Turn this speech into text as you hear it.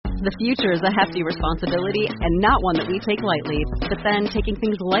The future is a hefty responsibility and not one that we take lightly. But then taking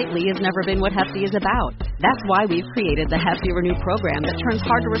things lightly has never been what Hefty is about. That's why we've created the Hefty Renew program that turns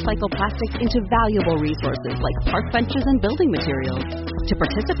hard to recycle plastics into valuable resources like park benches and building materials. To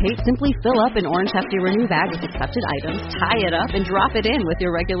participate, simply fill up an orange Hefty Renew bag with accepted items, tie it up, and drop it in with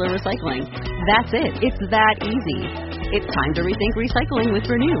your regular recycling. That's it. It's that easy. It's time to rethink recycling with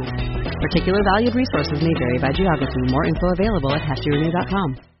Renew. Particular valued resources may vary by geography. More info available at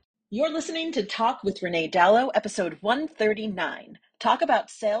heftyrenew.com. You're listening to Talk with Renee Dallow, episode 139. Talk about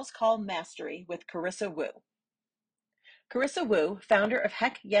sales call mastery with Carissa Wu. Carissa Wu, founder of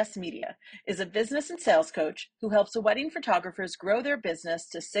Heck Yes Media, is a business and sales coach who helps wedding photographers grow their business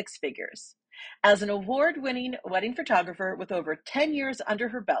to six figures. As an award-winning wedding photographer with over 10 years under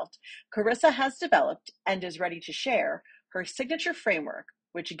her belt, Carissa has developed and is ready to share her signature framework,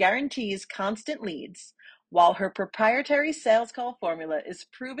 which guarantees constant leads, while her proprietary sales call formula is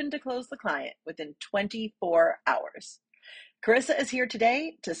proven to close the client within 24 hours. Carissa is here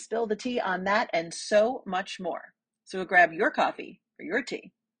today to spill the tea on that and so much more. So grab your coffee or your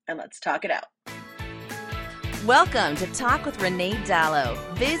tea and let's talk it out. Welcome to Talk with Renee Dallow,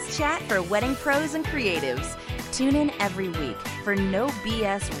 biz chat for wedding pros and creatives. Tune in every week for no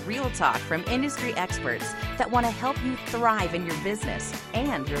BS real talk from industry experts that want to help you thrive in your business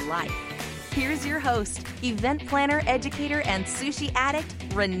and your life. Here's your host, event planner, educator, and sushi addict,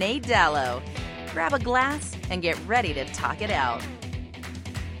 Renee Dallow. Grab a glass and get ready to talk it out.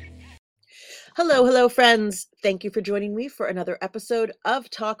 Hello, friends. Thank you for joining me for another episode of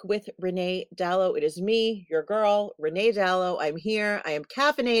Talk with Renee Dallow. It is me, your girl, Renee Dallow. I'm here. I am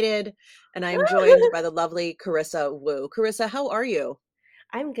caffeinated, and I am joined by the lovely Carissa Wu. Carissa, how are you?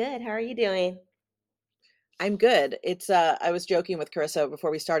 I'm good. How are you doing? I'm good. It's I was joking with Carissa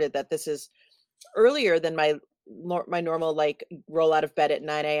before we started that this is earlier than my normal like roll out of bed at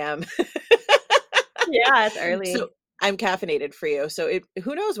 9 a.m. Yeah, it's early. So I'm caffeinated for you. So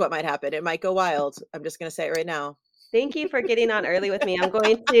who knows what might happen? It might go wild. I'm just gonna say it right now. Thank you for getting on early with me. I'm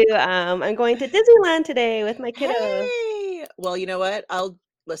going to Disneyland today with my kiddo. Hey! Well, you know what? I'll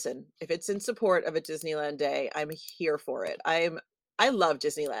listen. If it's in support of a Disneyland day, I'm here for it. I love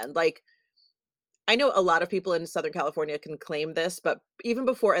Disneyland. Like, I know a lot of people in Southern California can claim this, but even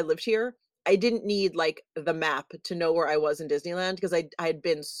before I lived here, I didn't need like the map to know where I was in Disneyland because I had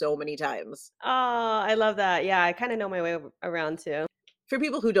been so many times. Oh, I love that. Yeah, I kind of know my way around too. For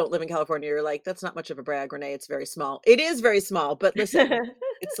people who don't live in California, you're like, that's not much of a brag, Renee. It's very small. It is very small, but listen,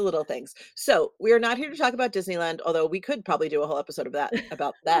 it's the little things. So we are not here to talk about Disneyland, although we could probably do a whole episode of that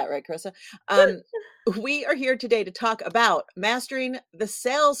about that, right, Carissa? We are here today to talk about mastering the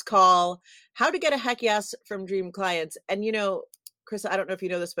sales call, how to get a heck yes from dream clients. And you know, Carissa, I don't know if you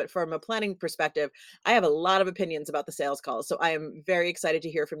know this, but from a planning perspective, I have a lot of opinions about the sales calls. So I am very excited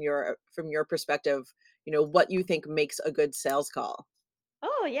to hear from your perspective, you know, what you think makes a good sales call.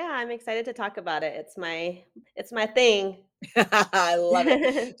 Oh yeah, I'm excited to talk about it. It's my thing. I love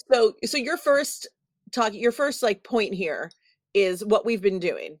it. So your first like point here is what we've been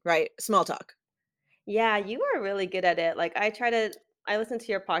doing, right? Small talk. Yeah, you are really good at it. Like I listen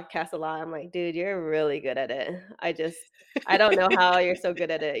to your podcast a lot. I'm like, dude, you're really good at it. I don't know how you're so good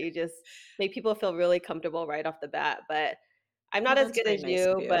at it. You just make people feel really comfortable right off the bat. But I'm not as That's good very as nice of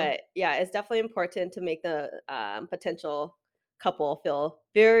you, you. but yeah, it's definitely important to make the potential couple feel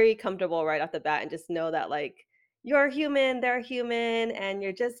very comfortable right off the bat and just know that like you're human, they're human, and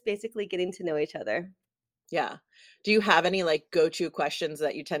you're just basically getting to know each other. Yeah. Do you have any like go-to questions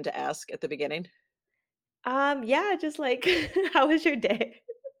that you tend to ask at the beginning? Yeah, just like how was your day?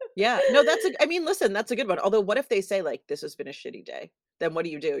 Yeah. No, I mean, listen, that's a good one. Although what if they say like this has been a shitty day? Then what do?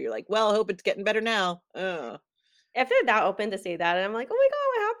 You're like, well, I hope it's getting better now. If they're that open to say that, and I'm like, oh my God,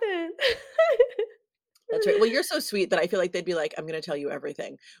 what happened? That's right. Well, you're so sweet that I feel like they'd be like, I'm going to tell you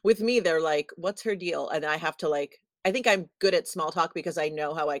everything. With me, they're like, what's her deal? And I have to like, I think I'm good at small talk because I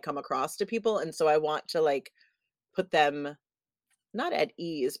know how I come across to people. And so I want to like put them not at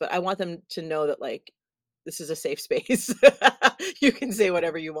ease, but I want them to know that like, this is a safe space. You can say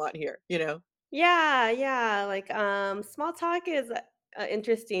whatever you want here, you know? Yeah. Like, small talk is an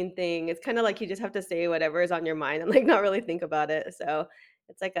interesting thing. It's kind of like you just have to say whatever is on your mind and like not really think about it. So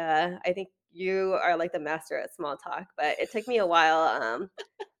it's like I think you are like the master at small talk, but it took me a while.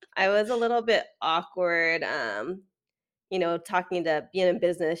 I was a little bit awkward. Talking to being in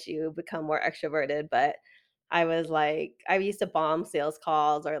business, you become more extroverted, but I used to bomb sales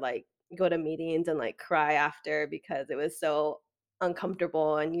calls or like go to meetings and like cry after because it was so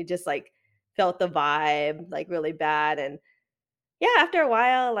uncomfortable and you just like felt the vibe like really bad. And Yeah, after a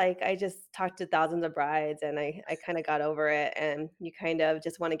while, like, I just talked to thousands of brides and I kinda got over it, and you kind of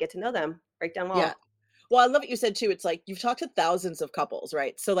just wanna get to know them, break down Yeah. walls. Well, I love what you said too. It's like you've talked to thousands of couples,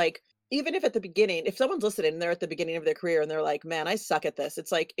 right? So like even if at the beginning, if someone's listening and they're at the beginning of their career and they're like, "Man, I suck at this."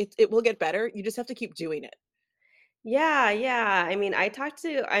 It's like it will get better. You just have to keep doing it. Yeah, yeah. I mean,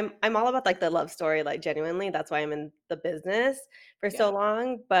 I'm all about like the love story, like genuinely. That's why I'm in the business for so Yeah.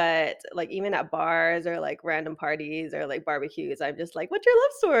 long. But like even at bars or like random parties or like barbecues, I'm just like, what's your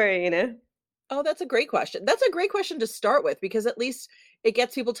love story? You know? Oh, that's a great question. That's a great question to start with because at least it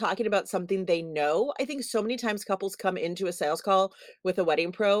gets people talking about something they know. I think so many times couples come into a sales call with a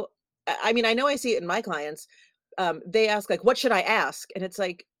wedding pro. I mean, I know I see it in my clients. They ask like, "What should I ask?" And it's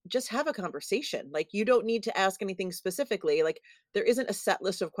like, just have a conversation. Like, you don't need to ask anything specifically. Like, there isn't a set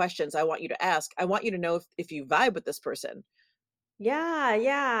list of questions I want you to ask. I want you to know if you vibe with this person. Yeah,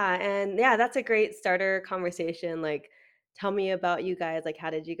 yeah. And yeah, that's a great starter conversation. Like, tell me about you guys. Like, how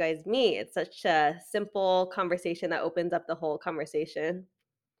did you guys meet? It's such a simple conversation that opens up the whole conversation.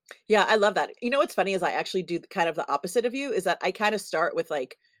 Yeah, I love that. You know what's funny is I actually do kind of the opposite of you. Is that I kind of start with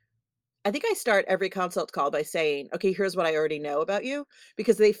like I think I start every consult call by saying, "Okay, here's what I already know about you,"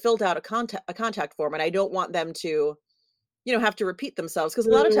 because they filled out a contact form, and I don't want them to, have to repeat themselves. Because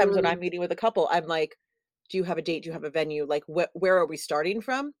a lot of times when I'm Mm. meeting with a couple, I'm like, "Do you have a date? Do you have a venue? Like, where are we starting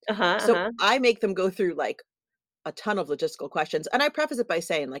from?" Uh-huh, So uh-huh. I make them go through like a ton of logistical questions, and I preface it by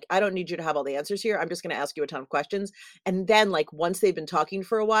saying, like, "I don't need you to have all the answers here. I'm just going to ask you a ton of questions." And then, like, once they've been talking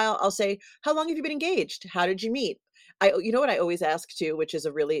for a while, I'll say, "How long have you been engaged? How did you meet?" You know what I always ask too, which is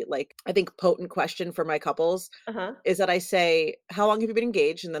a really like I think potent question for my couples Uh-huh. is that I say, "How long have you been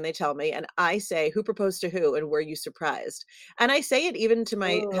engaged?" And then they tell me, and I say, "Who proposed to who, and were you surprised?" And I say it even to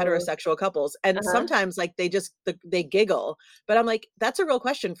my Ooh. heterosexual couples, and Uh-huh. sometimes, like, they giggle, but I'm like, "That's a real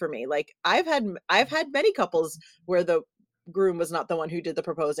question for me." Like, I've had many couples where the groom was not the one who did the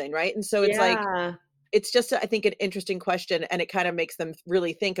proposing, right? And so it's like, Yeah. it's just, I think, an interesting question, and it kind of makes them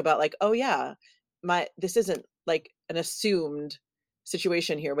really think about, like, "Oh, yeah, this isn't like an assumed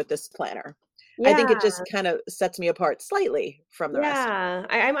situation here with this planner." I think it Yeah. just kind of sets me apart slightly from the rest. Yeah,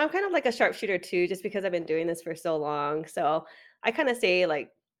 I'm kind of like a sharpshooter too, just because I've been doing this for so long. So I kind of say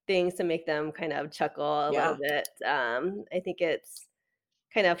like things to make them kind of chuckle a little Yeah. bit. I think it's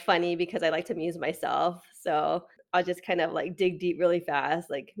kind of funny because I like to amuse myself. So I'll just kind of like dig deep really fast.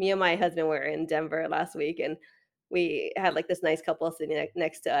 Like me and my husband were in Denver last week, and we had like this nice couple sitting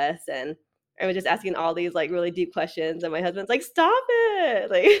next to us, and I was just asking all these like really deep questions, and my husband's like, "Stop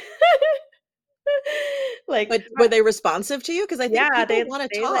it!" Like, like But were they responsive to you? Because I think yeah, people wanna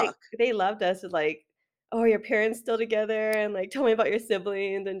like talk. they loved us with, like, "Oh, are your parents still together?" And, like, "Tell me about your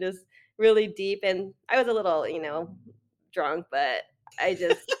siblings," and just really deep, and I was a little, drunk, but I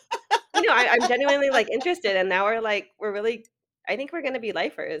just I'm genuinely, like, interested, and now we're really I think we're gonna be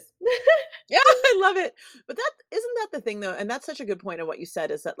lifers. Yeah, I love it. But that isn't that the thing though, and that's such a good point of what you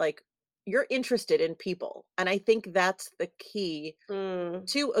said is that, like, you're interested in people, and I think that's the key Mm,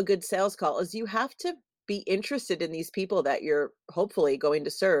 to a good sales call is you have to be interested in these people that you're hopefully going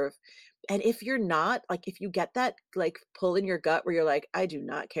to serve. And if you're not, like if you get that like pull in your gut where you're like, I do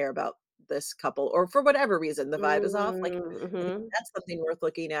not care about this couple, or for whatever reason the vibe is off, like I think mhm. that's something worth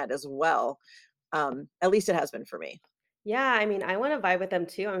looking at as well. At least it has been for me. Yeah, I mean, I wanna vibe with them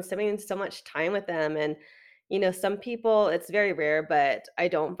too. I'm spending so much time with them, and, some people it's very rare, but I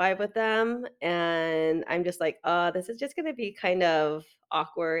don't vibe with them, and I'm just like, this is just gonna be kind of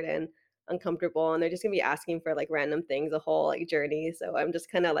awkward and uncomfortable," and they're just gonna be asking for, like, random things, a whole, like, journey, so I'm just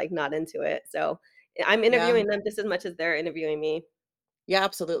kinda, like, not into it, so, I'm Yeah. interviewing them just as much as they're interviewing me. Yeah,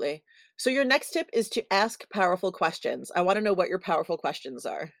 absolutely. So your next tip is to ask powerful questions. I want to know what your powerful questions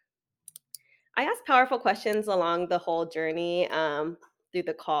are. I ask powerful questions along the whole journey, through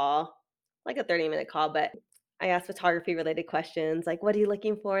the call, like a 30-minute call, but I ask photography related questions like, what are you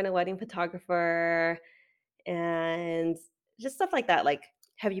looking for in a wedding photographer? And just stuff like that. Like,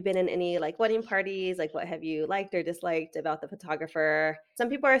 have you been in any like wedding parties? Like, what have you liked or disliked about the photographer? Some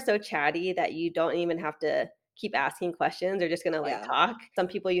people are so chatty that you don't even have to keep asking questions. They're just gonna like Yeah. talk. Some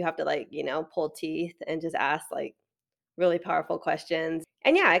people you have to like, pull teeth and just ask like really powerful questions.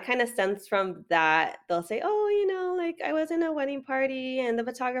 And yeah, it kind of stems from that. They'll say, "Oh, like I was in a wedding party and the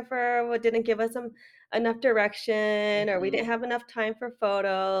photographer didn't give us enough direction, or we didn't Mhm. have enough time for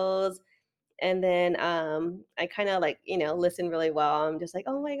photos." And then I kind of like, listen really well. I'm just like,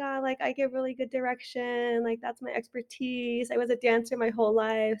 "Oh my God, like I give really good direction. Like that's my expertise. I was a dancer my whole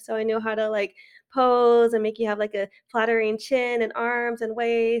life, so I know how to like pose and make you have like a flattering chin and arms and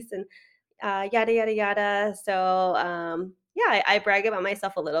waist and yada yada yada." So yeah, I brag about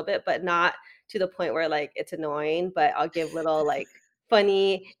myself a little bit, but not to the point where like it's annoying, but I'll give little like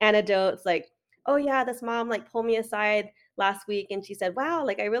funny anecdotes like, oh yeah, this mom like pulled me aside last week and she said, wow,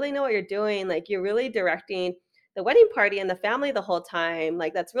 like I really know what you're doing. Like you're really directing the wedding party and the family the whole time.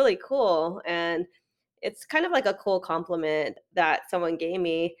 Like that's really cool. And it's kind of like a cool compliment that someone gave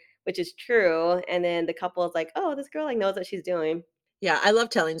me, which is true. And then the couple is like, oh, this girl like knows what she's doing. Yeah, I love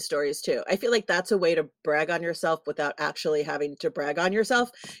telling stories too. I feel like that's a way to brag on yourself without actually having to brag on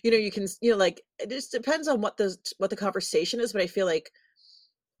yourself. You can, like it just depends on what the conversation is, but I feel like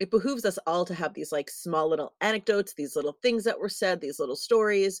it behooves us all to have these like small little anecdotes, these little things that were said, these little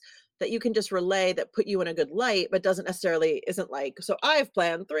stories that you can just relay that put you in a good light, but doesn't necessarily isn't like, so I've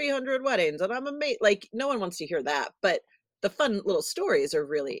planned 300 weddings and I'm a mate. Like no one wants to hear that, but the fun little stories are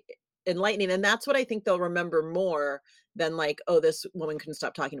really enlightening. And that's what I think they'll remember more than like, oh, this woman couldn't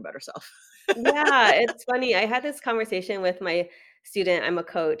stop talking about herself. Yeah, it's funny. I had this conversation with my student. I'm a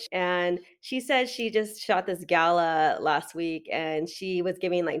coach, and she said she just shot this gala last week and she was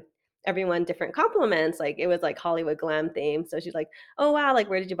giving like everyone different compliments. Like it was like Hollywood glam theme. So she's like, "Oh wow, like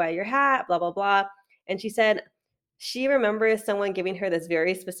where did you buy your hat? Blah blah blah." And she said she remembers someone giving her this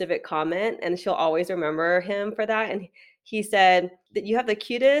very specific comment and she'll always remember him for that. And he said that you have the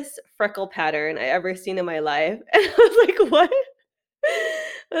cutest freckle pattern I ever seen in my life. And I was like, "What?"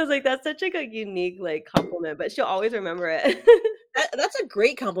 I was like, "That's such, like, a unique, like, compliment," but she'll always remember it. That's a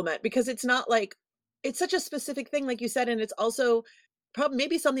great compliment because it's not like it's such a specific thing, like you said, and it's also probably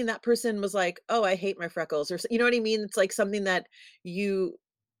maybe something that person was like, "Oh, I hate my freckles," or you know what I mean? It's like something you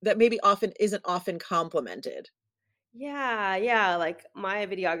that maybe often isn't often complimented. Yeah, yeah, like, my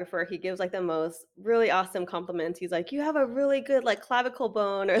videographer, he gives, like, the most really awesome compliments. He's like, "You have a really good, like, clavicle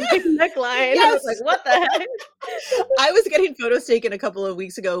bone or, like, neckline." I was like, Yes. "What the heck?" I was getting photos taken a couple of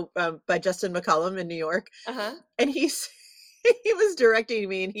weeks ago, by Justin McCollum in New York, Uh-huh. and he's he was directing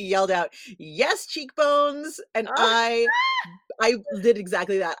me and he yelled out, "Yes, cheekbones," and Oh, I did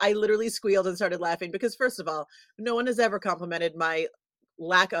exactly that. I literally squealed and started laughing because first of all, no one has ever complimented my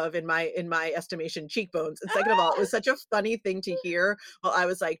lack of, in my estimation, cheekbones. And second of all, it was such a funny thing to hear while I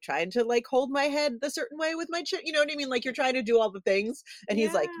was like trying to like hold my head a certain way with my chin. You know what I mean? Like you're trying to do all the things. And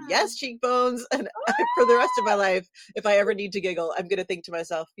he's like, yeah. yes, cheekbones. And for the rest of my life, if I ever need to giggle, I'm gonna think to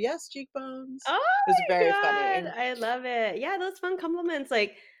myself, yes, cheekbones. Oh It was my very funny. god, I love it. Yeah, those fun compliments.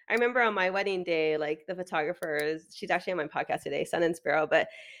 Like, I remember on my wedding day, like the photographers, she's actually on my podcast today, Sun and Sparrow, but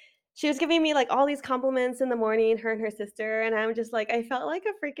she was giving me like all these compliments in the morning, her and her sister, and I'm just like, I felt like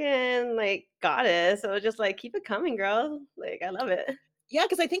a freaking like goddess. So it was just like, keep it coming, girl. Like, I love it. Yeah,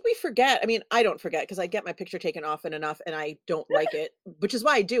 because I think we forget. I mean, I don't forget because I get my picture taken often enough and I don't like it, which is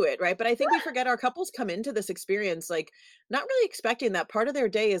why I do it, right? But I think we forget our couples come into this experience like not really expecting that part of their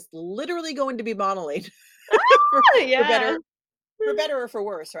day is literally going to be modeling for, for Yeah. better for better or for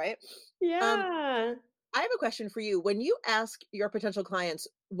worse, right? Um, Yeah. I have a question for you. When you ask your potential clients,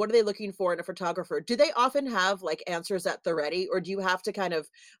 what are they looking for in a photographer? Do they often have like answers at the ready, or do you have to kind of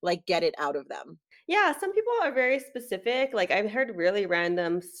like get it out of them? Yeah, some people are very specific. Like I've heard really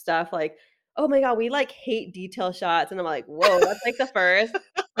random stuff like, "Oh my god, we like hate detail shots." And I'm like, "Whoa, that's like the first."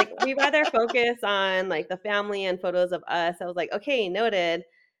 Like we rather focus on like the family and photos of us. I was like, "Okay, noted."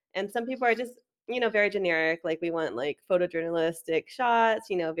 And some people are just, very generic. Like we want like photojournalistic shots,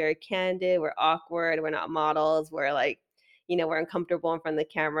 very candid, we're awkward, we're not models, we're like, we're uncomfortable in front of the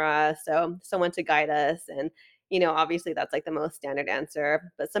camera. So someone to guide us and obviously that's like the most standard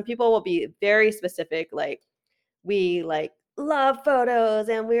answer. But some people will be very specific, like, we like love photos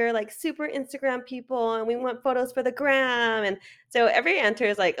and we're like super Instagram people and we want photos for the gram. And so every answer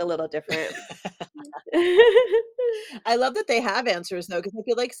is like a little different. I love that they have answers though, because I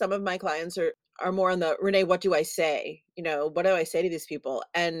feel like some of my clients are more on the Renee, what do I say? What do I say to these people?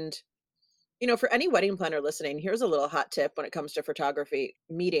 And for any wedding planner listening, here's a little hot tip when it comes to photography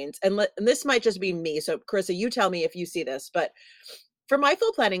meetings. And this might just be me. So Carissa, you tell me if you see this, but for my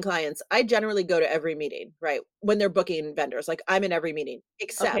full planning clients, I generally go to every meeting, right? When they're booking vendors, like I'm in every meeting,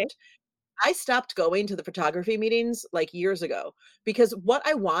 Okay. except I stopped going to the photography meetings like years ago because what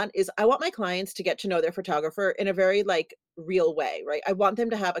I want is I want my clients to get to know their photographer in a very like real way, right? I want them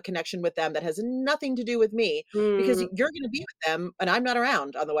to have a connection with them that has nothing to do with me because Mm, you're going to be with them and I'm not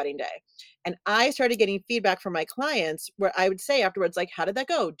around on the wedding day. And I started getting feedback from my clients where I would say afterwards like, how did that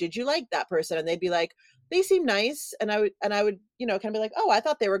go? Did you like that person? And they'd be like, they seem nice. And I would, kind of be like, oh, I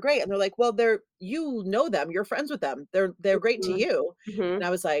thought they were great. And they're like, well, you know them, you're friends with them. They're great to mhm, you. mhm. And I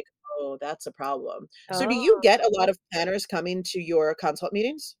was like, oh, that's a problem. So do you Oh, get a lot of planners coming to your consult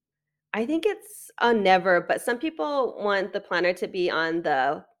meetings? I think it's a never, but some people want the planner to be on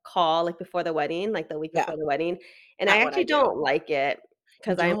the call like before the wedding, like the week Yeah, before the wedding. And I that one I actually do. don't like it.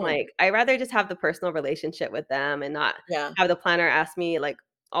 You because I'm don't. like, I rather just have the personal relationship with them and not Yeah. have the planner ask me like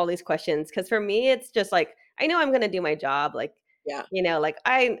all these questions. Because for me, it's just like I know I'm gonna do my job. Like, Yeah. like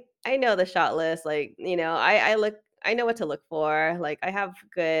I know the shot list. Like, I know what to look for. Like, I have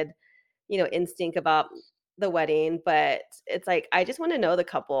good instinct about the wedding, but it's like I just want to know the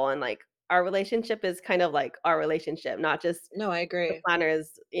couple and like our relationship is kind of like our relationship, not just No, I the agree.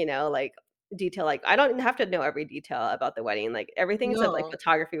 planner's, like detail. Like I don't have to know every detail about the wedding. Like everything's like No.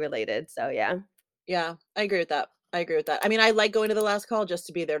 photography related. So yeah. Yeah, I agree with that. I agree with that. I mean, I like going to the last call just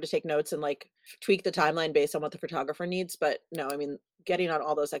to be there to take notes and like tweak the timeline based on what the photographer needs. But no, I mean, getting on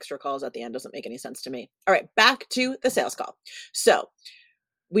all those extra calls at the end doesn't make any sense to me. All right, back to the sales call. So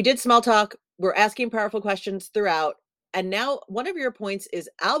we did small talk. We're asking powerful questions throughout. And now one of your points is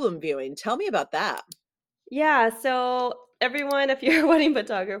album viewing. Tell me about that. Yeah, so everyone, if you're a wedding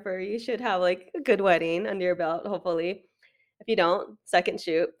photographer, you should have like a good wedding under your belt, hopefully. If you don't, second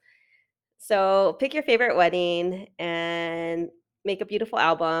shoot. So pick your favorite wedding and make a beautiful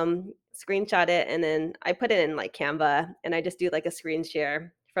album, screenshot it, and then I put it in like Canva and I just do like a screen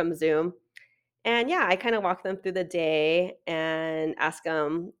share from Zoom. And yeah, I kind of walk them through the day and ask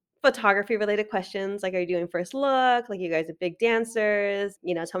them photography related questions like, are you doing first look? Like, you guys are big dancers?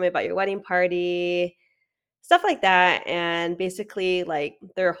 Tell me about your wedding party, stuff like that. And basically, like,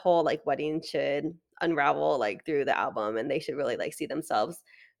 their whole like wedding should unravel like through the album and they should really like see themselves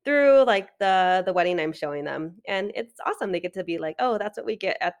through like the wedding I'm showing them. And it's awesome. They get to be like, oh, that's what we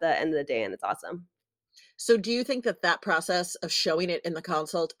get at the end of the day. And it's awesome. So do you think that that process of showing it in the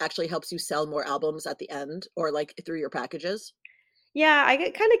consult actually helps you sell more albums at the end or like through your packages? Yeah, I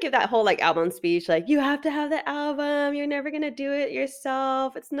could kinda give that whole, like, album speech, like, "You have to have the album, you're never gonna do it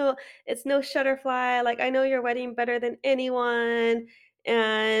yourself, it's no Shutterfly, like, I know your wedding better than anyone,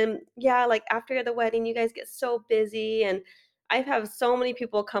 and yeah, like, after the wedding, you guys get so busy," and I've have so many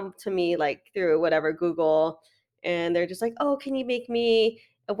people come to me, like, through whatever, Google, and they're just like, "Oh, can you make me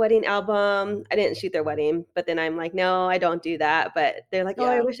a wedding album?" I didn't shoot their wedding, but then I'm like, "No, I don't do that," but they're like, "Oh,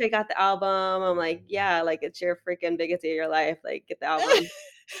 I Yeah. wish I got the album." I'm like, "Yeah, like, it's your freaking biggest day of your life, like, get the album."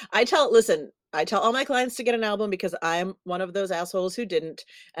 I tell all my clients to get an album because I'm one of those assholes who didn't,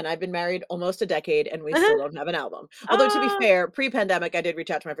 and I've been married almost a decade and we still Uh-huh. don't have an album. Although to be Ah, fair, pre-pandemic, I did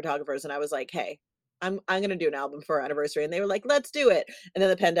reach out to my photographers and I was like, "Hey, I'm gonna do an album for our anniversary," and they were like, "Let's do it." And then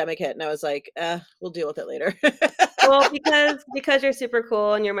the pandemic hit, and I was like, we'll deal with it later." well, because you're super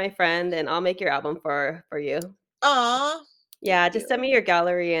cool and you're my friend, and I'll make your album for you. Aw, thank Yeah, just send you. me your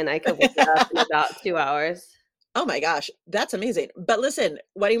gallery and I could whip it up in about 2 hours. Oh my gosh, that's amazing. But listen,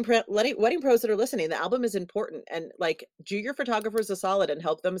 wedding pros that are listening, the album is important and like do your photographers a solid and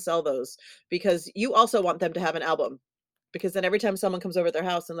help them sell those because you also want them to have an album. Because then every time someone comes over at their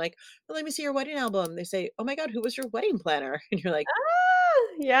house and like, "Well, let me see your wedding album," they say, "Oh my God, who was your wedding planner?" And you're like,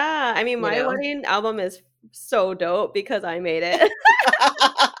 Yeah, I mean, you my know. wedding album is so dope because I made it.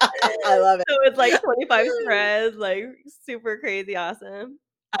 I love it. So it's like 25 spreads, like, super crazy awesome.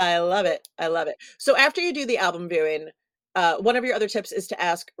 I love it. I love it. So after you do the album viewing, one of your other tips is to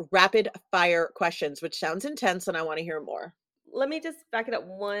ask rapid fire questions, which sounds intense and I want to hear more. Let me just back it up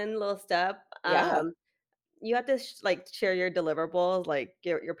one little step. Yeah. You have to like share your deliverables, like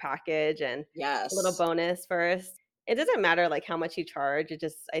your package and a little Yes. bonus first. It doesn't matter like how much you charge. It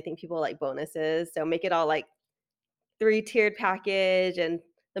just I think people like bonuses. So make it all like three-tiered package and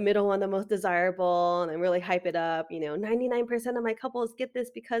the middle one the most desirable and then really hype it up. 99% of my couples get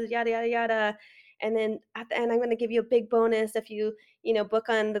this because yada yada yada. And then at the end, I'm going to give you a big bonus if you book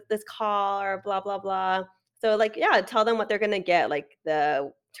on this call or blah blah blah. So like, yeah, tell them what they're going to get, like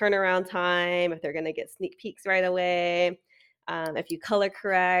the turnaround time, if they're going to get sneak peeks right away, if you color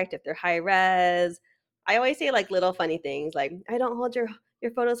correct, if they're high res. I always say like little funny things like, I don't hold your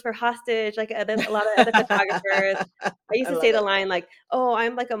photos for hostage like a lot of other photographers. I used I to say love the it. line like, "Oh,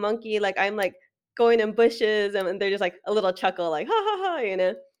 I'm like a monkey, like I'm like going in bushes," and they're just like a little chuckle, like "ha ha ha."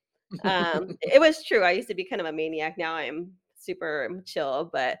 It was true. I used to be kind of a maniac. Now I'm super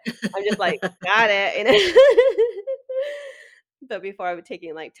chill, but I'm just like, got it. But before I was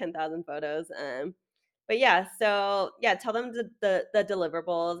taking like 10,000 photos. But yeah, so yeah, tell them the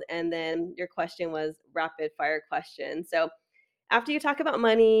deliverables, and then your question was rapid fire question. So after you talk about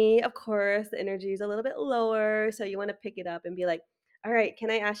money, of course, the energy is a little bit lower. So you want to pick it up and be like, all right, can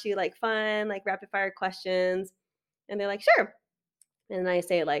I ask you like fun, like rapid fire questions? And they're like, sure. And I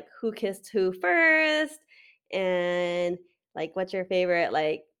say like, who kissed who first? And like, what's your favorite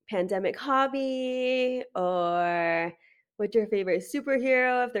like pandemic hobby? Or what's your favorite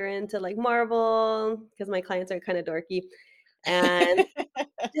superhero if they're into like Marvel? Because my clients are kind of dorky. And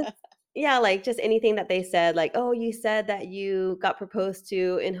just Yeah, like just anything that they said, like, "Oh, you said that you got proposed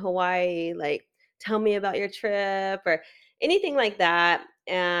to in Hawaii. Like, tell me about your trip," or anything like that.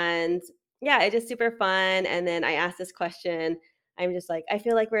 And yeah, it's just super fun. And then I asked this question. I'm just like, I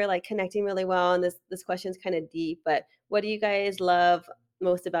feel like we're like connecting really well, and this question's kind of deep. But what do you guys love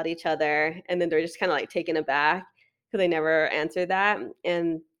most about each other? And then they're just kind of like taken aback because they never answered that,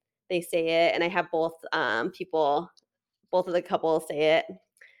 and they say it. And I have both of the couples say it,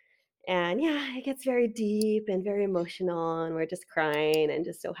 and yeah, it gets very deep and very emotional, and we're just crying and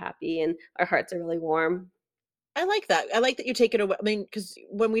just so happy, and our hearts are really warm. I like that. I like that you take it away. I mean, because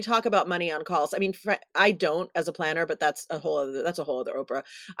when we talk about money on calls, I mean, I don't as a planner, but that's a whole other Oprah.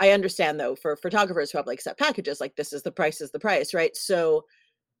 I understand though for photographers who have like set packages, like this is the price, right? So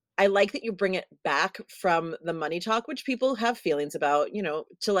I like that you bring it back from the money talk, which people have feelings about,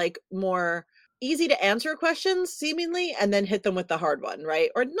 to like more easy to answer questions seemingly, and then hit them with the hard one,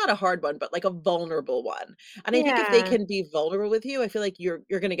 right? Or not a hard one, but like a vulnerable one. And I think if they Yeah. can be vulnerable with you, I feel like you're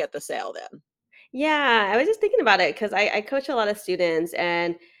going to get the sale then. Yeah, I was just thinking about it because I coach a lot of students,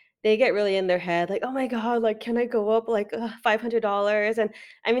 and they get really in their head, like, "Oh my god, like, can I go up like $500?" And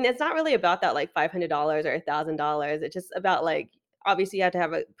I mean, it's not really about that like $500 or $1,000. It's just about like obviously you have to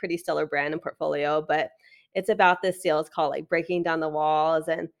have a pretty stellar brand and portfolio, but it's about this sales call, like breaking down the walls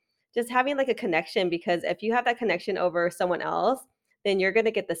and just having like a connection. Because if you have that connection over someone else, then you're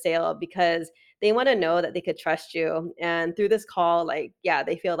gonna get the sale because they want to know that they could trust you. And through this call, like, yeah,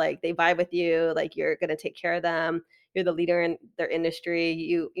 they feel like they vibe with you, like you're going to take care of them. You're the leader in their industry.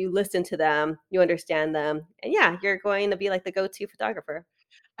 You listen to them, you understand them. And yeah, you're going to be like the go-to photographer.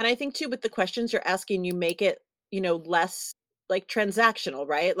 And I think too, with the questions you're asking, you make it, less like transactional,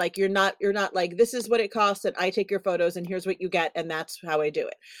 right? Like you're not like, this is what it costs and I take your photos and here's what you get and that's how I do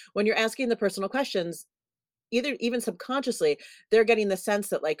it. When you're asking the personal questions, either even subconsciously, they're getting the sense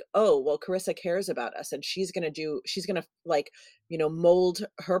that like, oh, well, Carissa cares about us and she's gonna like, mold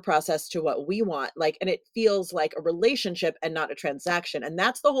her process to what we want. Like, and it feels like a relationship and not a transaction. And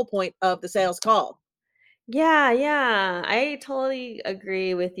that's the whole point of the sales call. Yeah, yeah. I totally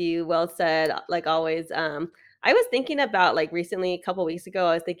agree with you. Well said, like always. I was thinking about like recently, a couple weeks ago,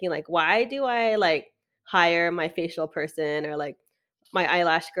 I was thinking like, why do I like hire my facial person or like my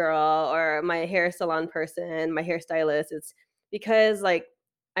eyelash girl or my hair salon person, my hairstylist? It's because like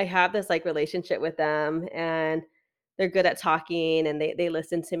I have this like relationship with them, and they're good at talking, and they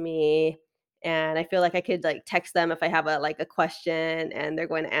listen to me. And I feel like I could like text them if I have a question and they're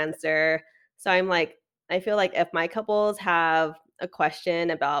going to answer. So I'm like, I feel like if my couples have a question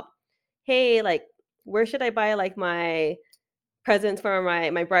about, "Hey, like, where should I buy like my presents for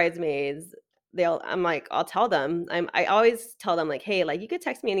my bridesmaids?" I'm like, I'll tell them. I always tell them like, "Hey, like, you could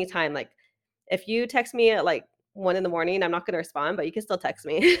text me anytime. Like, if you text me at like 1 in the morning, I'm not gonna respond, but you can still text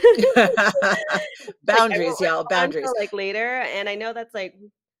me." Like, I Boundaries, won't y'all, respond till boundaries. like later. And I know that's like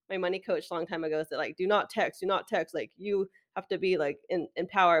my money coach a long time ago said like, do not text. Like, you have to be like in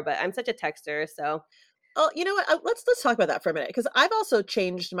power. But I'm such a texter, so Oh, you know what? Let's talk about that for a minute because I've also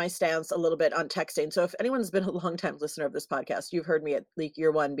changed my stance a little bit on texting. So if anyone's been a long time listener of this podcast, you've heard me at Leak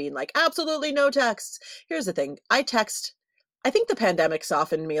Year One being like, absolutely no texts. Here's the thing: I text. I think the pandemic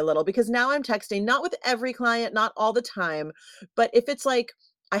softened me a little because now I'm texting not with every client, not all the time, but if it's like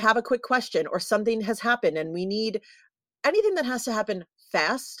I have a quick question or something has happened and we need anything that has to happen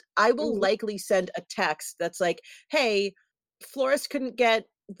fast, I will mhm. likely send a text that's like, "Hey, florist couldn't get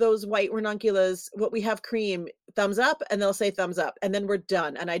those white ranunculus. What we have cream, thumbs up," and they'll say thumbs up, and then we're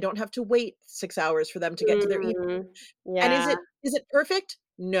done, and I don't have to wait 6 hours for them to get to their email. Mm, And is yeah. it perfect?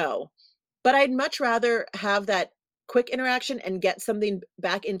 No. But I'd much rather have that quick interaction and get something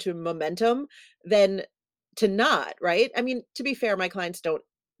back into momentum than to not, right? I mean, to be fair, my clients don't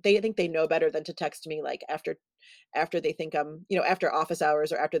they think they know better than to text me like after they think I'm, after office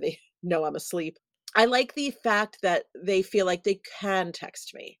hours or after they know I'm asleep. I like the fact that they feel like they can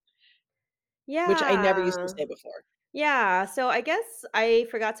text me, which I never used to Yeah. say before. Yeah, so I guess I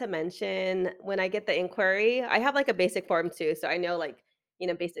forgot to mention when I get the inquiry, I have like a basic form too, so I know like,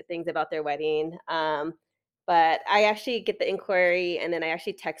 basic things about their wedding. But I actually get the inquiry and then I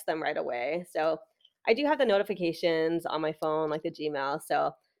actually text them right away. So I do have the notifications on my phone, like the Gmail.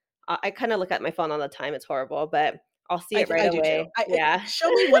 So I kind of look at my phone all the time. It's horrible, but I'll see it right I do too. away. Yeah. Show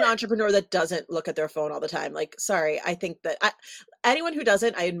me one entrepreneur that doesn't look at their phone all the time. Like, sorry, I think that anyone who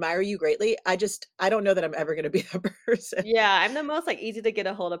doesn't, I admire you greatly. I don't know that I'm ever going to be that person. Yeah, I'm the most like easy to get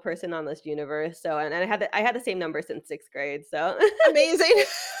a hold of person on this universe. So and I had the same number since 6th grade. So Amazing.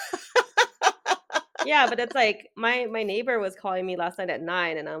 yeah, but it's like my neighbor was calling me last night at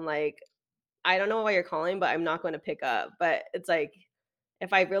 9, and I'm like, "I don't know why you're calling, but I'm not gonna pick up." But it's like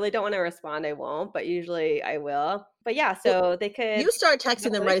If I really don't want to respond, I won't, but usually I will. But yeah, Well, so they could you start have texting a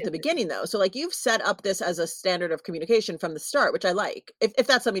them right at the relationship. beginning though. So like you've set up this as a standard of communication from the start, which I like. If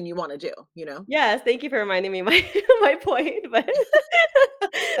that's something you want to do, you know? Yes, thank you for reminding me my my point, but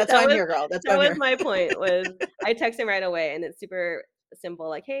That's why that I'm was here, girl. That's why that I'm was here. my point was I text him right away and it's super simple,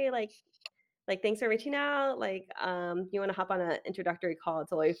 like, "Hey, like, thanks for reaching out. Like, you want to hop on an introductory call?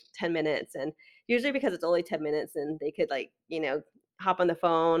 It's only 10 minutes." And usually because it's only 10 minutes and they could like, hop on the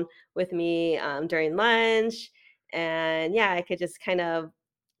phone with me during lunch. And yeah, I could just kind of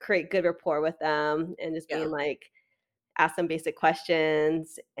create good rapport with them and just being Yeah. like, ask some basic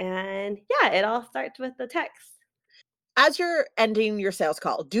questions. And yeah, it all starts with the text. As you're ending your sales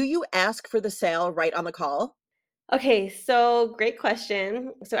call, do you ask for the sale right on the call? Okay, so great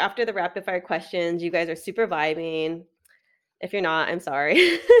question. So after the rapid fire questions, you guys are super vibing. If you're not, I'm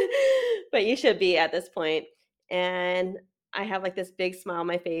sorry. But you should be at this point. And I have like this big smile on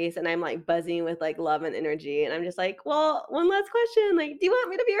my face and I'm like buzzing with like love and energy. And I'm just like, well, one last question. Like, do you want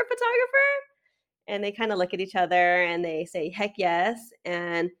me to be your photographer? And they kind of look at each other and they say, heck yes.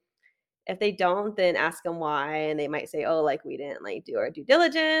 And if they don't, then ask them why. And they might say, oh, like we didn't like do our due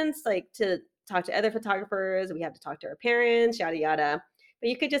diligence, like to talk to other photographers. We have to talk to our parents, yada, yada. But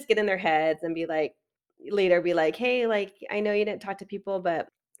you could just get in their heads and be like, later be like, hey, like I know you didn't talk to people, but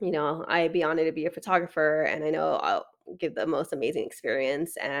I'd be honored to be a photographer and I know I'll give the most amazing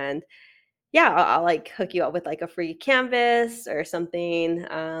experience. And yeah, I'll like hook you up with like a free canvas or something,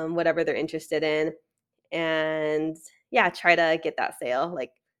 whatever they're interested in. And yeah, try to get that sale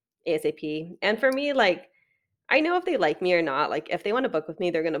like ASAP. And for me, like I know if they like me or not. Like if they want to book with me,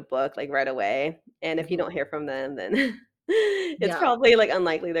 they're gonna book like right away. And if you don't Mhm. hear from them, then it's Yeah. probably like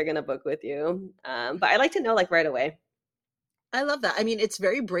unlikely they're gonna book with you. But I like to know like right away. I love that. I mean, it's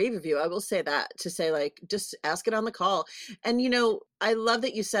very brave of you. I will say that to say like just ask it on the call. And I love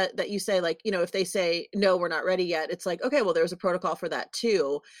that you said that you say like, if they say no, we're not ready yet, it's like, okay, well there's a protocol for that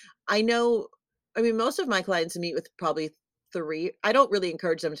too. I know I mean most of my clients meet with probably 3. I don't really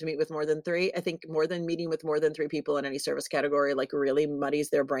encourage them to meet with more than 3. I think more than meeting with more than 3 people in any service category like really muddies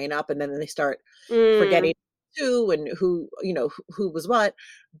their brain up and then they start Mm, forgetting who and who was what.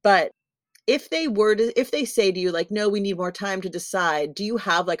 But if they say to you, like, "No, we need more time to decide," do you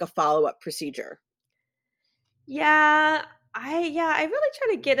have, like, a follow-up procedure? yeah, I really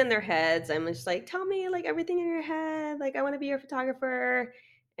try to get in their heads. I'm just like, tell me like everything in your head. Like I want to be your photographer.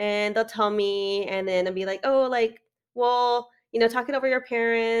 And they'll tell me, and then I'll be like, oh, like, well, talk it over your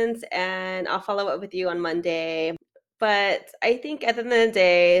parents and I'll follow up with you on Monday. But I think at the end of the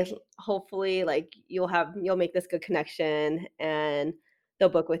day, hopefully like you'll make this good connection and they'll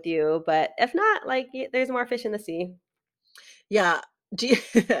book with you. But if not, like there's more fish in the sea. Yeah. Do you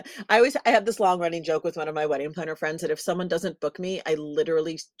I have this long running joke with one of my wedding planner friends that if someone doesn't book me, I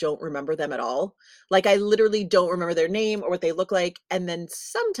literally don't remember them at all. Like, I literally don't remember their name or what they look like, and then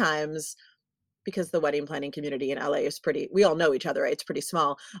sometimes because the wedding planning community in LA is pretty we all know each other, right? It's pretty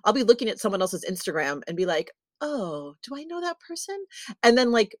small. I'll be looking at someone else's Instagram and be like, "Oh, do I know that person?" And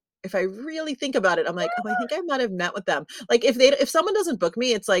then, like, if I really think about it, I'm like, "Oh, I think I might have met with them." Like, if someone doesn't book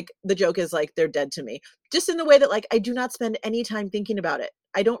me, it's like the joke is like they're dead to me. Just in the way that, like, I do not spend any time thinking about it.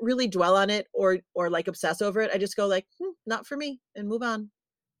 I don't really dwell on it or, like, obsess over it. I just go like, not for me," and move on.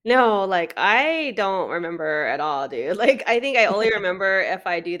 No, like, I don't remember at all, dude. Like, I think I only remember if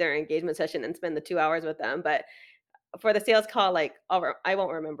I do their engagement session and spend the 2 hours with them, but for the sales call, like, I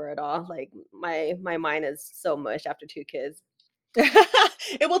won't remember at all. Like, my mind is so mush after 2 kids.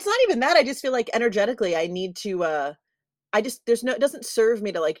 Well, it's not even that. I just feel like energetically I need to I just there's no it doesn't serve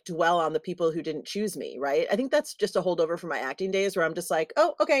me to like dwell on the people who didn't choose me, right? I think that's just a holdover from my acting days where I'm just like,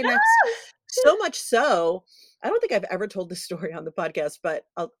 "Oh, okay, next." So much so, I don't think I've ever told this story on the podcast, but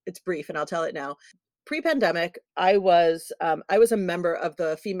it's brief and I'll tell it now. Pre-pandemic, I was a member of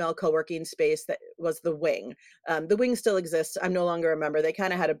the female co-working space that was the Wing. The Wing still exists. I'm no longer a member. They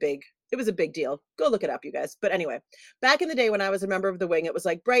kind of had it was a big deal. Go look it up, you guys. But anyway, back in the day when I was a member of the Wing, it was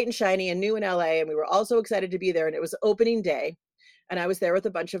like bright and shiny and new in LA, and we were all so excited to be there. And it was opening day, and I was there with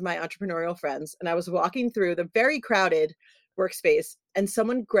a bunch of my entrepreneurial friends, and I was walking through the very crowded workspace, and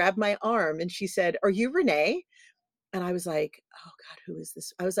someone grabbed my arm, and she said, "Are you Renee?" And I was like, "Oh God, who is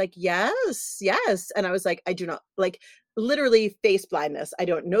this?" I was like, "Yes, yes." And I was like, I do not like literally face blindness. I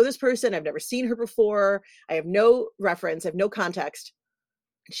don't know this person. I've never seen her before. I have no reference. I have no context.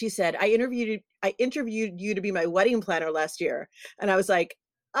 She said, I interviewed you to be my wedding planner last year." And I was like,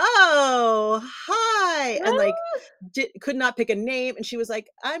 "Oh, hi." And like could not pick a name. And she was like,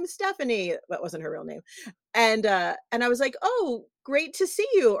 "I'm Stephanie." That wasn't her real name. And I was like, "Oh, great to see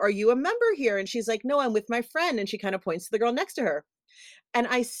you. Are you a member here?" And she's like, "No, I'm with my friend." And she kind of points to the girl next to her. And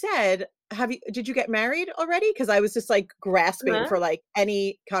I said, did you get married already? Because I was just like grasping Huh? for like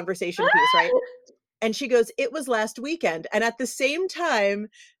any conversation piece, right? And she goes, it was last weekend. And at the same time,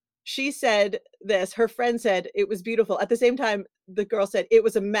 she said this, her friend said it was beautiful. At the same time, the girl said it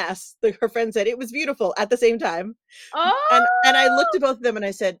was a mess. Her friend said it was beautiful at the same time. And I looked Oh! at both of them and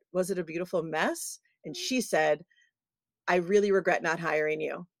I said, was it a beautiful mess? And she said, I really regret not hiring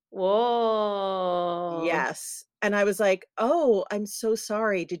you. Whoa. Yes. And I was like, oh, I'm so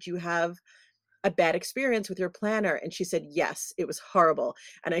sorry. Did you have a bad experience with your planner? And she said, yes, it was horrible.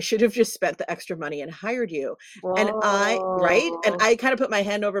 And I should have just spent the extra money and hired you. And right. And Whoa. I kind of put my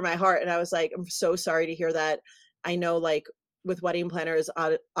hand over my heart and I was like, I'm so sorry to hear that. I know like with wedding planners,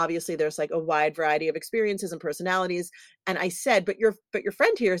 obviously there's like a wide variety of experiences and personalities. And I said, but your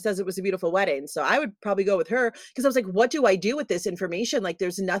friend here says it was a beautiful wedding. So I would probably go with her because I was like, what do I do with this information? Like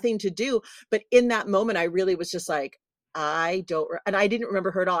there's nothing to do. But in that moment, I really was just like, and I didn't remember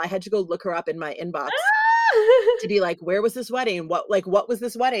her at all. I had to go look her up in my inbox to be like, where was this wedding? What was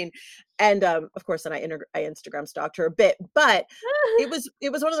this wedding? And of course, then I Instagram stalked her a bit, but it was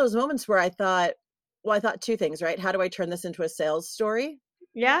one of those moments where I thought two things, right? How do I turn this into a sales story?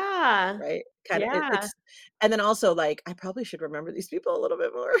 Yeah. Right? Kind of Yeah. and then also like I probably should remember these people a little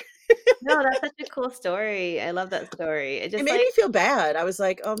bit more. No, that's such a cool story. I love that story. It It just made like me feel bad. I was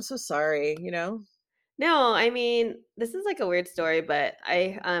like, oh, I'm so sorry, you know? no, I mean, this is like a weird story, but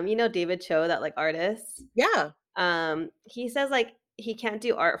you know David Cho, that like artist? Yeah. He says like he can't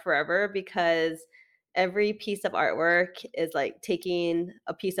do art forever because every piece of artwork is like taking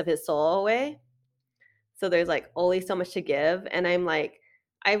a piece of his soul away. So there's like only so much to give. And I'm like,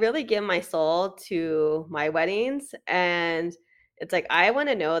 I really give my soul to my weddings. And it's like, I want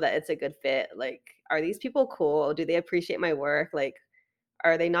to know that it's a good fit. Like, are these people cool? Do they appreciate my work? Like,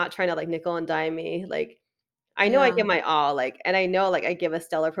 are they not trying to like nickel and dime me? Like, I know I Yeah. give my all, like, and I know like I give a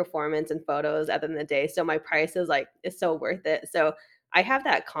stellar performance and photos at the end of the day. So my price is like, is so worth it. So I have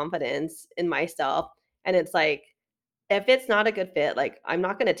that confidence in myself. And it's like, if it's not a good fit, like I'm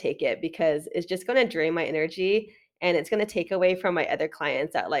not gonna take it because it's just gonna drain my energy and it's gonna take away from my other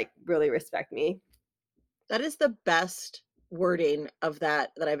clients that like really respect me. That is the best wording of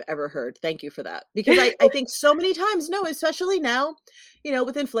that I've ever heard. Thank you for that. Because I think so many times, no, especially now, you know,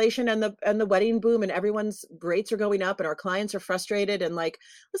 with inflation and the wedding boom and everyone's rates are going up and our clients are frustrated and like,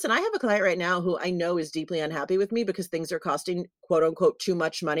 listen, I have a client right now who I know is deeply unhappy with me because things are costing quote unquote too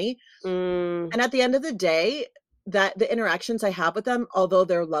much money. Mm, And at the end of the day, that the interactions I have with them, although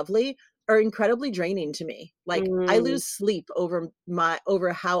they're lovely, are incredibly draining to me. Like I mm, lose sleep over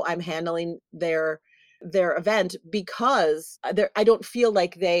how I'm handling their event because I don't feel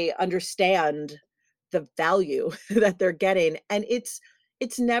like they understand the value that they're getting. And it's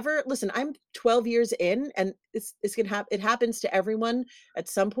never, listen, I'm 12 years in and it's gonna happen. It happens to everyone at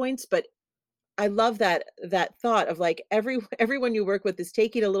some points, but I love that thought of like everyone you work with is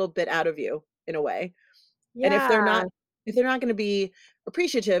taking a little bit out of you in a way. And yeah. if they're not going to be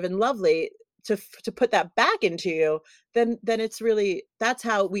appreciative and lovely to put that back into you, then it's really that's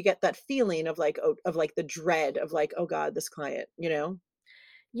how we get that feeling of like of like the dread of like, oh God, this client, you know?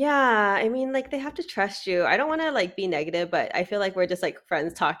 Yeah, I mean, like, they have to trust you. I don't wanna, like, be negative, but I feel like we're just, like,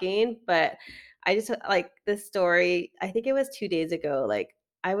 friends talking, but I just like, this story, I think it was 2 days ago, like,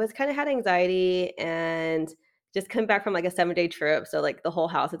 I was kinda had anxiety and just come back from, like, a 7-day trip, so, like, the whole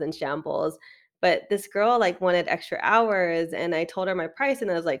house is in shambles, but this girl, like, wanted extra hours, and I told her my price, and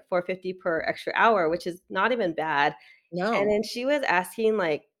it was, like, 450 per extra hour, which is not even bad, and No. then she was asking,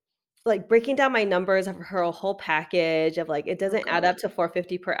 like, breaking down my numbers of her whole package of, like, it Oh doesn't add God. up to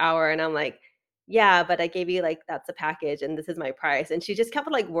 450 per hour, and I'm like, "Yeah, but I gave you, like, that's the package, and this is my price," and she just kept,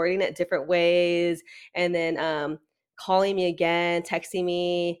 like, wording it different ways, and then, calling me again, texting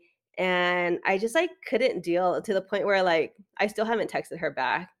me, and I just, like, couldn't deal to the point where, like, I still haven't texted her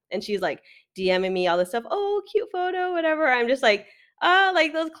back, and she's, like, DMing me all this stuff, "Oh, cute photo," whatever, I'm just like, "Ah,"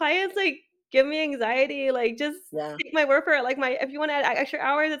 like, those clients, like, give me anxiety, like, just Yeah. take my word for it, like, my if you wanna add extra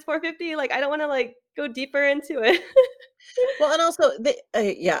hours, it's 450, like, I don't wanna, like, go deeper into it. Well, and also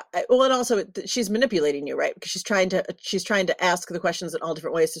well, and also she's manipulating you, right? Because she's trying to ask the questions in all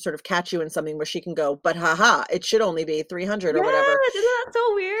different ways to sort of catch you in something where she can go, but haha, it should only be 300 or Yeah, whatever. isn't that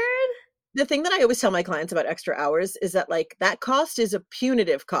so weird? The thing that I always tell my clients about extra hours is that like that cost is a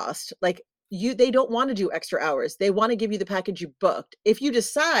punitive cost. Like they don't want to do extra hours. They want to give you the package you booked. If you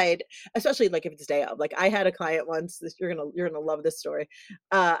decide, especially like if it's day of, like I had a client once, you're gonna love this story.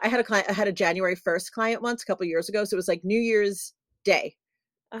 I had a January 1st client once a couple years ago. So it was like New Year's Day,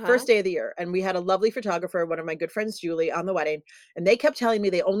 Uh-huh. first day of the year. And we had a lovely photographer, one of my good friends, Julie, on the wedding. And they kept telling me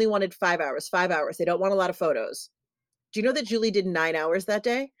they only wanted 5 hours, 5 hours. They don't want a lot of photos. Do you know that Julie did 9 hours that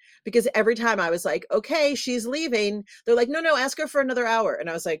day? Because every time I was like, okay, she's leaving, they're like, no, ask her for another hour. And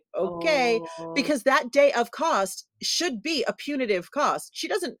I was like, okay, Oh, because that day of cost should be a punitive cost.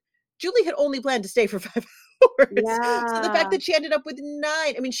 Julie had only planned to stay for 5 hours. So the fact yeah. that she ended up with 9,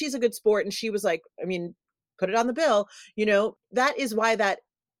 I mean, she's a good sport. And she was like, I mean, put it on the bill, that is why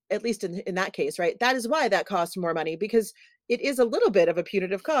at least in that case, right? That is why that costs more money, because it is a little bit of a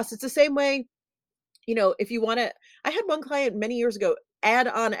punitive cost. It's the same way, if you want to, I had one client many years ago add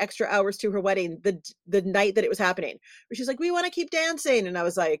on extra hours to her wedding the night that it was happening, where she's like, we want to keep dancing. And I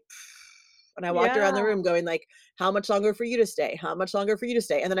was like, and I walked around the Yeah. room going like, how much longer for you to stay? How much longer for you to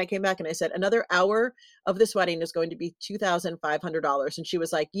stay? And then I came back and I said, another hour of this wedding is going to be $2,500. And she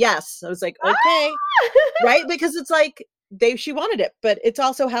was like, yes. I was like, okay. Right. Because it's like she wanted it, but it's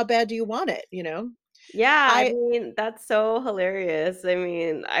also, how bad do you want it? Yeah, I I, mean, that's so hilarious. I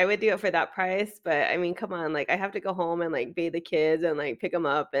mean, I would do it for that price, but I mean, come on, like I have to go home and like bathe the kids and like pick them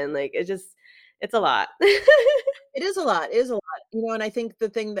up and like it's a lot. It is a lot. It is a lot. And I think the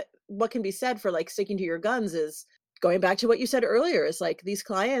thing that what can be said for like sticking to your guns is going back to what you said earlier, is like these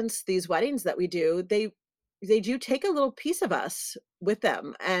clients, these weddings that we do, they do take a little piece of us with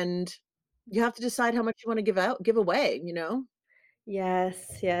them, and you have to decide how much you want to give away.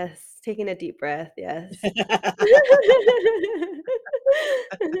 Yes, yes. Taking a deep breath. Yes.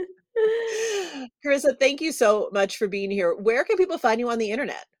 Carissa, thank you so much for being here. Where can people find you on the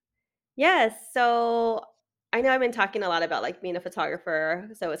internet? Yes. So I know I've been talking a lot about like being a photographer.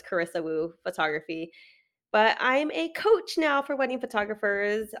 So it's Carissa Wu Photography. But I'm a coach now for wedding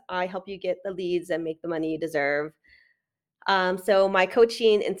photographers. I help you get the leads and make the money you deserve. So my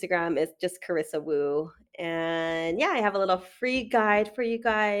coaching Instagram is just Carissa Wu. And yeah, I have a little free guide for you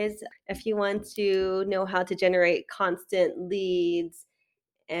guys if you want to know how to generate constant leads.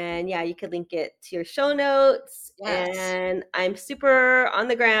 And yeah, you could link it to your show notes. Yes. And I'm super on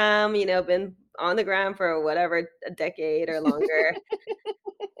the gram, been on the gram for whatever, a decade or longer.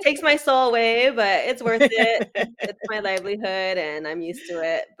 Takes my soul away, but it's worth it. It's my livelihood and I'm used to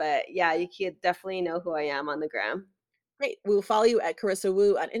it. But yeah, you could definitely know who I am on the gram. Great. We will follow you at Carissa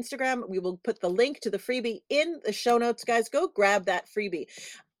Wu on Instagram. We will put the link to the freebie in the show notes, guys. Go grab that freebie.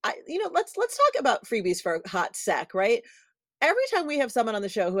 Let's talk about freebies for a hot sec, right? Every time we have someone on the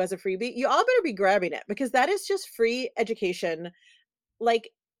show who has a freebie, you all better be grabbing it, because that is just free education. Like,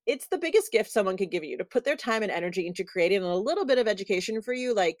 it's the biggest gift someone could give you, to put their time and energy into creating a little bit of education for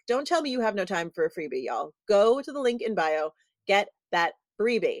you. Like, don't tell me you have no time for a freebie, y'all. Go to the link in bio, get that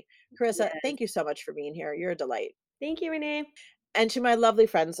freebie. Carissa, Yes. thank you so much for being here. You're a delight. Thank you, Renee. And to my lovely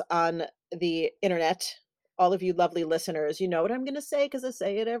friends on the internet, all of you lovely listeners, you know what I'm going to say, because I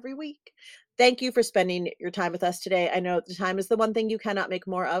say it every week. Thank you for spending your time with us today. I know the time is the one thing you cannot make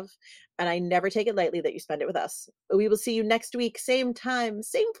more of, and I never take it lightly that you spend it with us. We will see you next week, same time,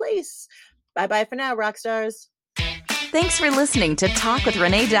 same place. Bye-bye for now, rock stars. Thanks for listening to Talk with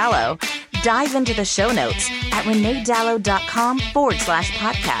Renee Dallow. Dive into the show notes at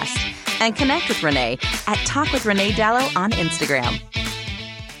reneedallow.com/podcast and connect with Renee at Talk with Renee Dallow on Instagram.